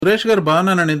సురేష్ గారు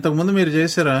బాగున్నానండి. ఇంతకు ముందు మీరు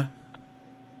చేశారా?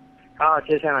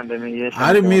 చేశానండి.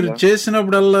 అరే మీరు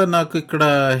చేసినప్పుడల్లా నాకు ఇక్కడ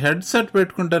హెడ్ సెట్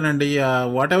పెట్టుకుంటానండి.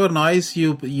 What ever noise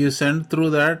you send through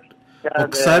that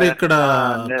ఒకసారి ఇక్కడ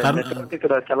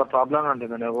ఇక్కడ చాలా ప్రాబ్లం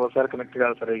ఉంటుంది. ఒకసారి కనెక్ట్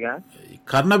కాదు సరిగా.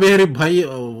 కర్ణబేరి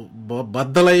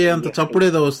బద్దలయ్యేంత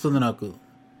చప్పుడేదో వస్తుంది నాకు.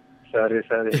 సరే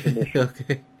సరే ఓకే.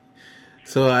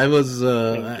 సో ఐ వాజ్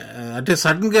అంటే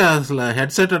సడన్ గా అసలు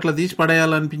హెడ్ సెట్ అట్లా తీసి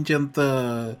పడేయాలనిపించేంత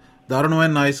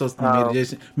దారుణమైన నాయిస్ వస్తుంది.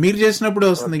 మీరు చేసినప్పుడే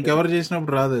వస్తుంది, ఇంకెవరు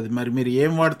చేసినప్పుడు రాదు. అది మరి మీరు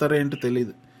ఏం వాడతారో ఏంటో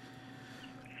తెలీదు.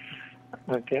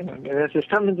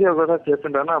 సిస్టమ్ నుంచి ఒకసారి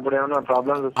చేస్తుంటాను, అప్పుడు ఏమైనా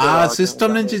ప్రాబ్లమ్స్ ఆ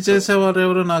సిస్టమ్ నుంచి చేసేవారు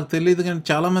ఎవరో నాకు తెలియదు, కానీ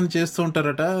చాలా మంది చేస్తూ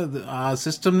ఉంటారట. ఆ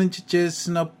సిస్టమ్ నుంచి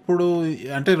చేసినప్పుడు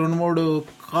అంటే 2-3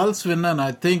 కాల్స్ విన్నాను.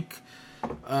 ఐ థింక్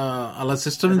అలా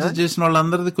సిస్టమ్ నుంచి చేసిన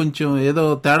వాళ్ళందరిది కొంచెం ఏదో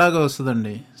తేడాగా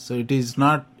వస్తుందండి. సో ఇట్ ఈస్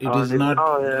నాట్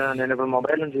నేను ఇప్పుడు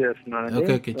మొబైల్ నుంచి చేస్తున్నాను.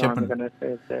 ఓకే ఓకే చెప్పండి.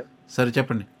 సరే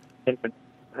చెప్పండి.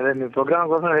 అదే మీ ప్రోగ్రామ్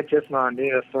కోసం వెయిట్ చేస్తున్నాం అండి.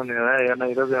 వస్తుంది కదా, ఏమన్నా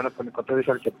ఈరోజు ఏమైనా కొన్ని కొత్త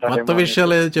విషయాలు చెప్తాను. కొత్త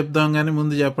విషయాలు ఏదో చెప్దాం, కానీ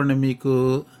ముందు చెప్పండి, మీకు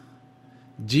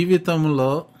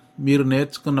జీవితంలో మీరు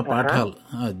నేర్చుకున్న పాఠాలు,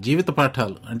 జీవిత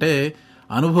పాఠాలు అంటే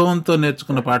అనుభవంతో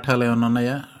నేర్చుకున్న పాఠాలు ఏమైనా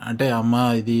ఉన్నాయా? అంటే అమ్మా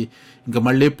ఇది ఇంకా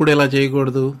మళ్ళీ ఎప్పుడు ఇలా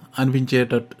చేయకూడదు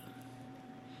అనిపించేటట్టు.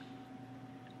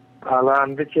 అలా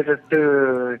అనిపించేటట్టు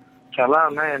చాలా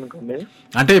ఉన్నాయి అనుకోండి.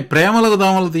 అంటే ప్రేమలకు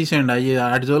దోమలు తీసేయండి, అవి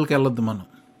ఆటి జోలికి వెళ్ళొద్దు మనం.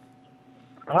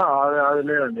 అది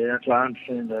లేదండి అట్లా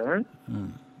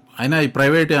అయినా ఈ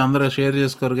ప్రైవేట్ అందరూ షేర్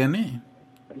చేసుకోరు, కానీ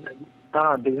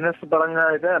బిజినెస్ పరంగా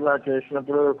అయితే అలా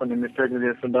చేసినప్పుడు కొన్ని మిస్టేక్లు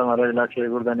చేస్తుంటాం. అలా ఇలా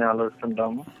చేయకూడదని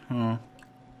ఆలోచిస్తుంటాము.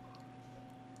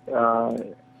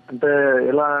 అంటే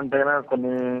ఎలా అంటే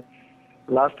కొన్ని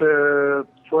లాస్ట్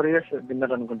 4 years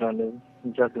కిందట అనుకుంటా అండి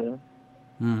ఇంచాకి.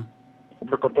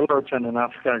 ఇప్పుడు కొత్తలో వచ్చాను నేను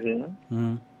ఆఫ్రికాకి.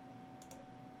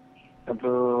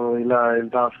 అప్పుడు ఇలా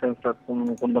వెళ్తే ఆఫ్రికన్స్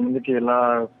కొంతమందికి ఇలా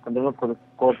కొంతమంది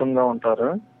కోపంగా ఉంటారు.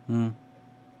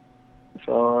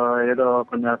 సో ఏదో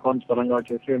కొన్ని అకౌంట్స్ పరంగా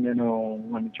వచ్చేసి నేను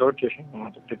మన చోటు చేశాను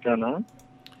అనమాట. తిట్టాను.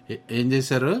 ఏం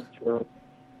చేశారు?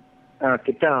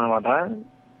 తిట్టాను అనమాట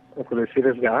ఇప్పుడు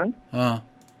సీరియస్ గా.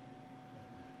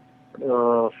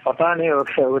 ఫటాని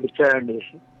ఒకటి ఇచ్చాడండి.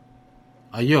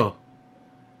 అయ్యో,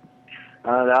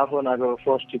 దాపు నాకు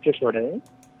 4 stitches పడాయి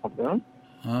అప్పుడు.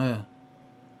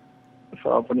 సో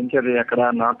అప్పటి నుంచి అది ఎక్కడ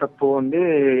నా తప్పు ఉంది,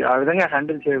 ఆ విధంగా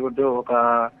హ్యాండిల్ చేయకూడదు. ఒక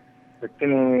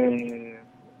వ్యక్తిని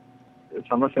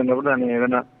సమస్య ఉన్నప్పుడు దాన్ని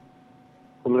ఏదైనా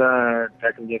ఫుల్ గా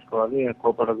ట్యాకిల్ చేసుకోవాలి,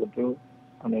 కోపడకూడదు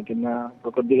అనే కింద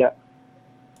కొద్దిగా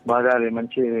బాగా అది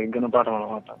మంచి గుణపాఠం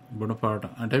అనమాట.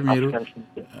 గుణపాఠం అంటే మీరు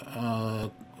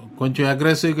కొంచెం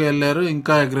అగ్రెసివ్ గా వెళ్ళారు,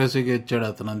 ఇంకా అగ్రెసివ్ గా ఇచ్చాడు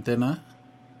అతను, అంతేనా?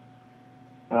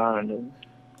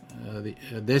 అది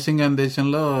దేశం కాని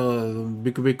దేశంలో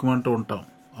బిక్కు బిక్కుమంటూ ఉంటాం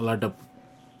అలాంటప్పుడు.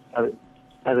 అది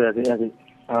అది అది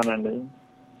అవునండి.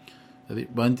 అది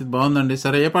బాగుందండి.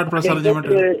 సరే ఏ పాట ప్రసారం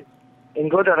చేయమంటారు?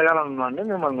 ఇంకోటి అడగాలన్నా అండి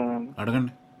మిమ్మల్ని.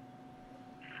 అడగండి.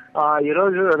 ఈ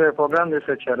రోజు అదే ప్రోగ్రామ్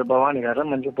తీసుకొచ్చారు భవానీ గారు,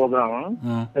 మంచి ప్రోగ్రామ్,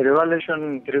 రివల్యూషన్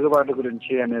తిరుగుబాటు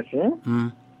గురించి అనేసి.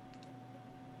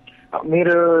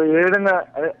 మీరు ఏ విధంగా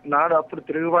నాడు అప్పుడు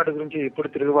తిరుగుబాటు గురించి, ఇప్పుడు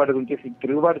తిరుగుబాటు గురించి,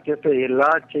 తిరుగుబాటు చేస్తే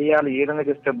ఎలా చేయాలి, ఏ విధంగా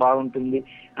చేస్తే బాగుంటుంది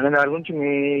అనే దాని గురించి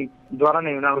మీ ద్వారా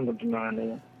నేను వినాలనుకుంటున్నానండి.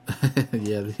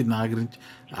 అది నా గురించి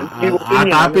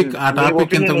ఆ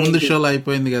టాపిక్ ఇంత ముందు షోలో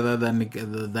అయిపోయింది కదా,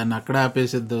 దాన్ని అక్కడే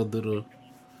ఆపేసేద్దరు.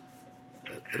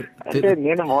 అంటే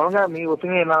నేను మామూలుగా మీ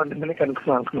ఒపీనియన్ ఎలా ఉంటుందని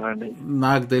కనుక్కున్నాను.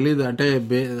 నాకు తెలీదు, అంటే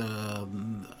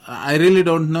I really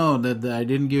don't know, I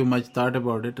didn't give much thought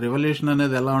about it. Revolution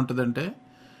అనేది ఎలా ఉంటుందంటే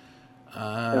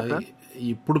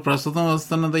ఇప్పుడు ప్రస్తుతం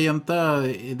వస్తున్నది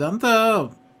ఇదంతా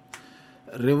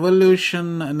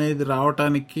రెవల్యూషన్ అనేది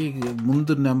రావటానికి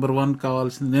ముందు నెంబర్ 1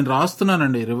 కావాల్సింది. నేను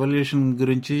రాస్తున్నానండి రెవల్యూషన్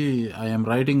గురించి. I'm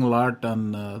writing lot on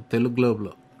Telugu globe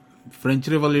లో. ఫ్రెంచ్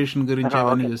రెవల్యూషన్ గురించి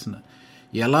అవన్నీ చూస్తున్నా.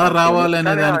 ఎలా రావాలి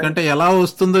అనే దానికంటే ఎలా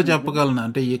వస్తుందో చెప్పగలను,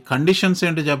 అంటే ఈ కండిషన్స్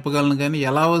ఏంటో చెప్పగలను, కానీ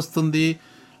ఎలా వస్తుంది,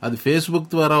 అది ఫేస్బుక్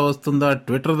ద్వారా వస్తుందా,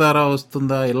 ట్విట్టర్ ద్వారా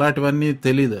వస్తుందా, ఇలాంటివన్నీ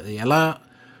తెలీదు. ఎలా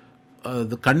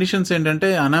కండిషన్స్ ఏంటంటే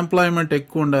అన్ఎంప్లాయ్మెంట్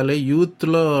ఎక్కువ ఉండాలి, యూత్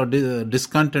లో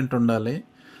డిస్కంటెంట్ ఉండాలి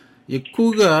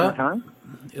ఎక్కువగా.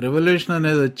 రెవల్యూషన్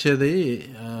అనేది వచ్చేది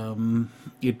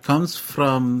it comes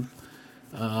from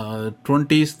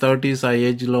 20s 30s ఆ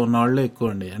ఏజ్ లో ఉన్న వాళ్ళు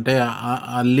ఎక్కువ అండి. అంటే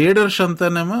ఆ లీడర్స్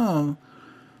అంతానేమో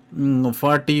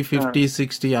 40 50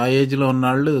 60 ఆ ఏజ్ లో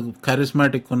ఉన్నవాళ్ళు,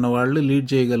 కరిస్మాటిక్ ఉన్న వాళ్ళు లీడ్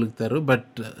చేయగలుగుతారు.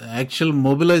 బట్ యాక్చువల్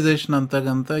మొబిలైజేషన్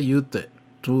అంతా యూత్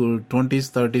 20s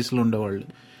 30s లో ఉండేవాళ్ళు.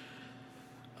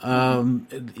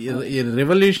 ఈ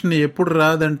రెవల్యూషన్ ఎప్పుడు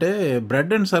రాదంటే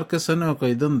బ్రెడ్ అండ్ సర్కస్ అని ఒక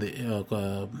ఇది ఉంది, ఒక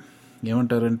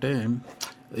ఏమంటారంటే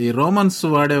ఈ రోమన్స్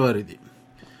వాడేవారు ఇది.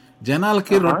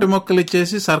 జనాలకి రొట్టె మొక్కలు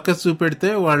ఇచ్చేసి సర్కస్ చూపెడితే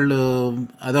వాళ్ళు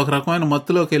అదొక రకమైన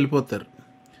మత్తులోకి వెళ్ళిపోతారు.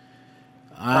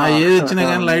 ఏది వచ్చినా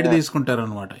కానీ లైట్ తీసుకుంటారు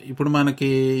అనమాట. ఇప్పుడు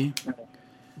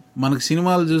మనకి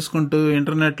సినిమాలు చూసుకుంటూ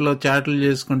ఇంటర్నెట్లో చాట్లు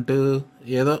చేసుకుంటూ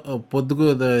ఏదో పొద్దుకు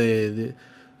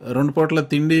 2 పూట్ల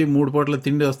తిండి 3 పూట్ల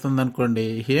తిండి వస్తుంది అనుకోండి,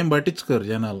 ఏం పట్టించుకోరు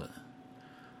జనాలు.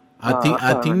 ఆ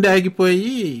తిండి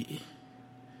ఆగిపోయి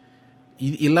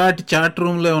ఇలాంటి చాట్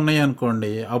రూమ్లే ఉన్నాయి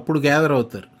అనుకోండి, అప్పుడు గ్యాదర్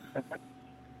అవుతారు.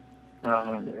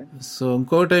 సో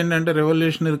ఇంకోటి ఏంటంటే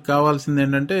రెవల్యూషనరీ కావాల్సింది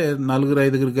ఏంటంటే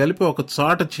 4-5 కలిపి ఒక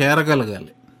చోట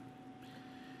చేరగలగాలి.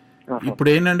 ఇప్పుడు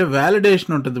ఏంటంటే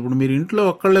వ్యాలిడేషన్ ఉంటుంది. ఇప్పుడు మీరు ఇంట్లో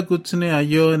ఒక్కళ్ళే కూర్చుని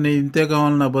అయ్యో నేను ఇంతే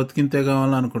కావాలి, నా బతికింతే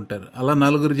కావాలని అనుకుంటారు. అలా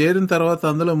 4 చేరిన తర్వాత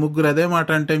అందులో 3 అదే మాట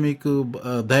అంటే మీకు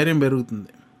ధైర్యం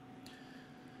పెరుగుతుంది.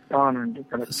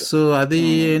 సో అది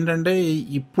ఏంటంటే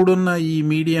ఇప్పుడున్న ఈ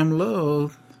మీడియంలో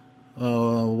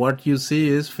what you see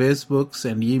is Facebooks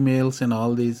and emails and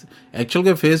all these.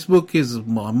 యాక్చువల్గా ఫేస్బుక్ ఈజ్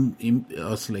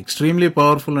అసలు ఎక్స్ట్రీమ్లీ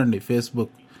పవర్ఫుల్ అండి.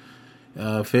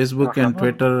 Facebook and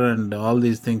Twitter and all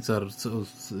these things are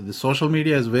social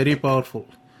media is very powerful.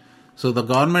 So the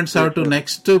governments have to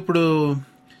next ఇప్పుడు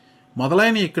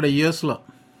మొదలైన ఇక్కడ యుఎస్లో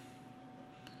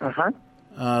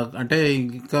అంటే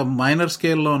ఇంకా minor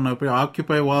స్కేల్లో ఉన్నప్పుడు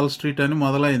ఆక్యుపై వాల్ స్ట్రీట్ అని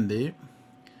మొదలైంది.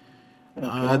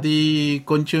 అది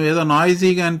కొంచెం ఏదో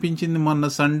నాయిజీగా అనిపించింది మొన్న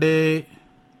సండే,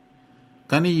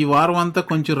 కానీ ఈ వారం అంతా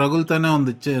కొంచెం రగులుతూనే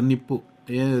ఉంది నిప్పు.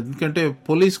 ఎందుకంటే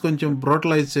పోలీస్ కొంచెం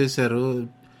బ్రోటలైజ్ చేశారు.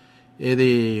 ఏది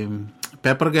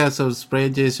పెప్పర్ గ్యాస్ స్ప్రే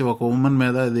చేసి ఒక ఉమెన్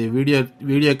మీద అది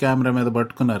వీడియో కెమెరా మీద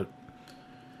పట్టుకున్నారు.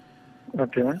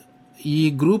 ఈ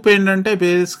గ్రూప్ ఏంటంటే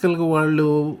బేసికల్గా వాళ్ళు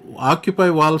ఆక్యుపై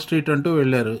వాల్ స్ట్రీట్ అంటూ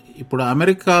వెళ్ళారు. ఇప్పుడు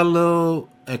అమెరికాలో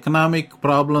ఎకనామిక్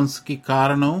ప్రాబ్లమ్స్కి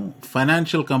కారణం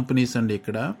ఫైనాన్షియల్ కంపెనీస్ అండి.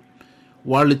 ఇక్కడ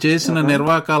వాళ్ళు చేసిన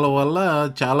నిర్వాకాల వల్ల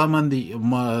చాలామంది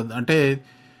అంటే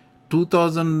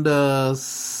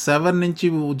 2007 నుంచి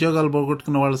ఉద్యోగాలు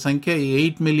పోగొట్టుకున్న వాళ్ళ సంఖ్య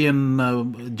 8 మిలియన్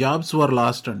జాబ్స్ వర్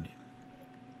లాస్ట్ అండి.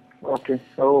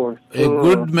 A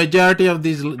good majority of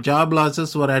these job losses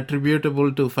were attributable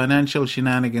to financial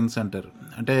shenanigans అంటారు.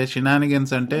 అంటే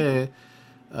shenanigans అంటే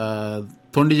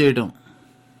తొండి చేయటం.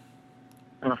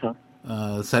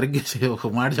 సరిగ్గా ఒక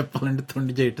మాట చెప్పాలంటే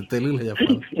తొండి చేయటం, తెలుగులో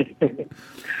చెప్పాలి.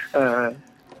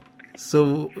 సో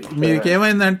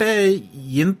మీకేమైందంటే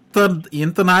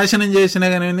ఇంత నాశనం చేసినా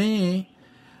కానీ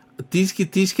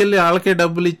తీసుకెళ్ళి వాళ్ళకే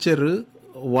డబ్బులు ఇచ్చారు,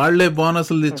 వాళ్లే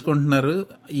బోనస్లు తెచ్చుకుంటున్నారు.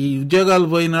 ఈ ఉద్యోగాలు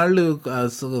పోయిన వాళ్ళు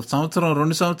 2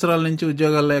 సంవత్సరాల నుంచి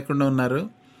ఉద్యోగాలు లేకుండా ఉన్నారు.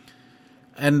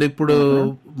 అండ్ ఇప్పుడు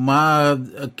మా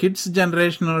కిడ్స్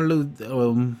జనరేషన్ వాళ్ళు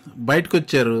బయటకు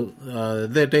వచ్చారు.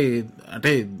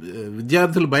 అంటే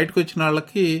విద్యార్థులు బయటకు వచ్చిన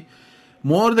వాళ్ళకి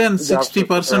మోర్ దెన్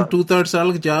 60%, 2/3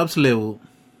 వాళ్ళకి జాబ్స్ లేవు.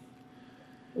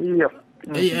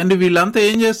 అండ్ వీళ్ళంతా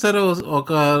ఏం చేస్తారు,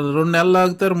 ఒక 2 నెలలు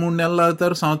ఆగుతారు, 3 నెలలు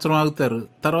ఆగుతారు, సంవత్సరం ఆగుతారు,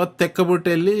 తర్వాత తెక్కబొట్టి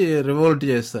వెళ్ళి రివోల్ట్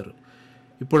చేస్తారు.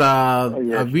 ఇప్పుడు ఆ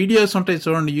వీడియోస్ ఉంటాయి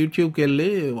చూడండి, యూట్యూబ్కి వెళ్ళి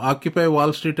ఆక్యుపై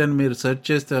వాల్ స్ట్రీట్ అని మీరు సెర్చ్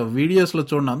చేస్తే వీడియోస్లో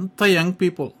చూడండి, అంతా young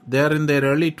people, they are in their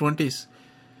early 20s.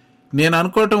 నేను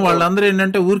అనుకోవటం వాళ్ళందరూ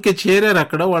ఏంటంటే ఊరికే చేరారు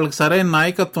అక్కడ, వాళ్ళకి సరైన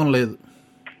నాయకత్వం లేదు,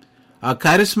 ఆ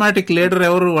కారిస్మాటిక్ లీడర్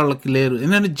ఎవరు వాళ్ళకి లేరు.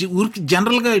 ఎందుకంటే ఊరికి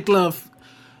జనరల్గా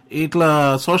ఇట్లా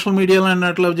సోషల్ మీడియాలో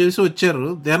అట్లా చేసి వచ్చారు.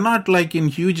 They are not like in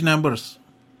huge numbers.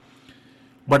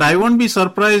 But I won't be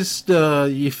surprised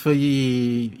if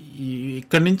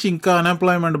ఇక్కడి నుంచి ఇంకా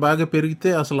అన్ఎంప్లాయ్మెంట్ బాగా పెరిగితే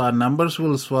అసలు ఆ నెంబర్స్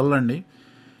విల్ స్వెల్ అండి.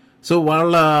 సో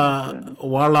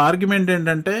వాళ్ళ ఆర్గ్యుమెంట్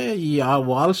ఏంటంటే ఆ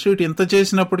వాల్ స్ట్రీట్ ఇంత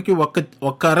చేసినప్పటికీ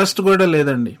ఒక్క అరెస్ట్ కూడా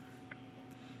లేదండి.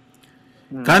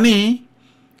 కానీ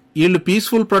వీళ్ళు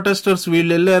పీస్ఫుల్ ప్రొటెస్టర్స్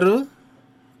వీళ్ళు వెళ్ళారు,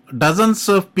 dozens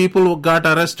of people got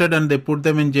arrested and they put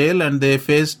them in jail and they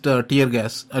faced tear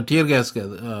gas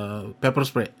కాదు, pepper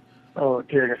spray.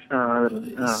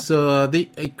 సో అది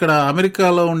ఇక్కడ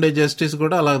అమెరికాలో ఉండే జస్టిస్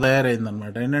కూడా అలా తయారైంది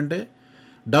అనమాట. ఏంటంటే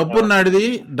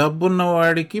డబ్బున్న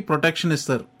వాడికి ప్రొటెక్షన్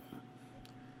ఇస్తారు,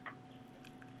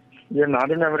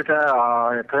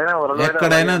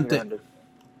 ఎక్కడైనా అంతే.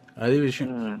 అది విషయం.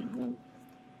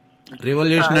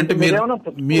 రివల్యూషన్ అంటే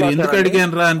మీరు ఎందుకు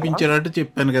అడిగాను రా అనిపించేటట్టు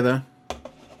చెప్పాను కదా.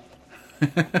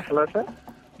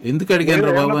 ఎందుకు అడిగాను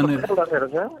రా బాబు అని.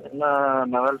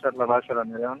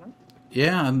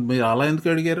 మీరు అలా ఎందుకు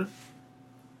అడిగారు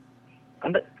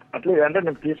అంటే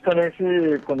నేను తీసుకొనేసి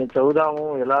కొన్ని చదువుదాము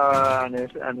ఎలా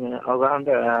అనేసి అవగాహన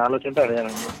ఆలోచనతో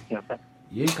అడిగానండి.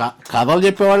 ఏ కథలు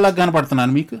చెప్పేవాళ్ళకి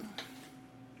కనపడుతున్నాను మీకు?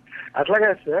 అట్లాగే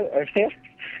సార్, అంటే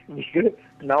మీకు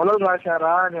నవలలు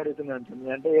రాశారా అని అడుగుతున్నాను.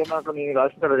 అంటే ఏమో మీరు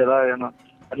రాస్తుంటారు కదా, ఏమో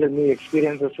అట్లా మీ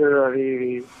ఎక్స్పీరియన్సెస్ అవి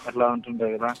అట్లా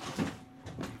ఉంటుంటాయి కదా.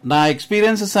 నా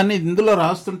ఎక్స్పీరియన్సెస్ అన్ని ఇందులో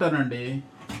రాస్తుంటానండి,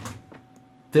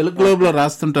 తెలుగు గ్లోబ్లో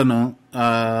రాస్తుంటాను.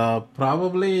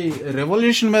 ప్రాబబ్లీ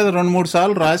రెవల్యూషన్ మీద 2-3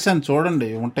 సార్లు రాశాను, చూడండి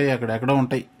ఉంటాయి అక్కడ ఎక్కడో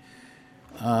ఉంటాయి.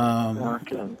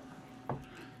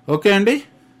 ఓకే అండి,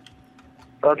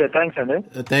 ఓకే థ్యాంక్స్ అండి.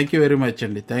 థ్యాంక్ యూ వెరీ మచ్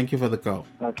అండి, thank you for the call.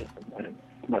 Okay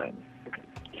bye.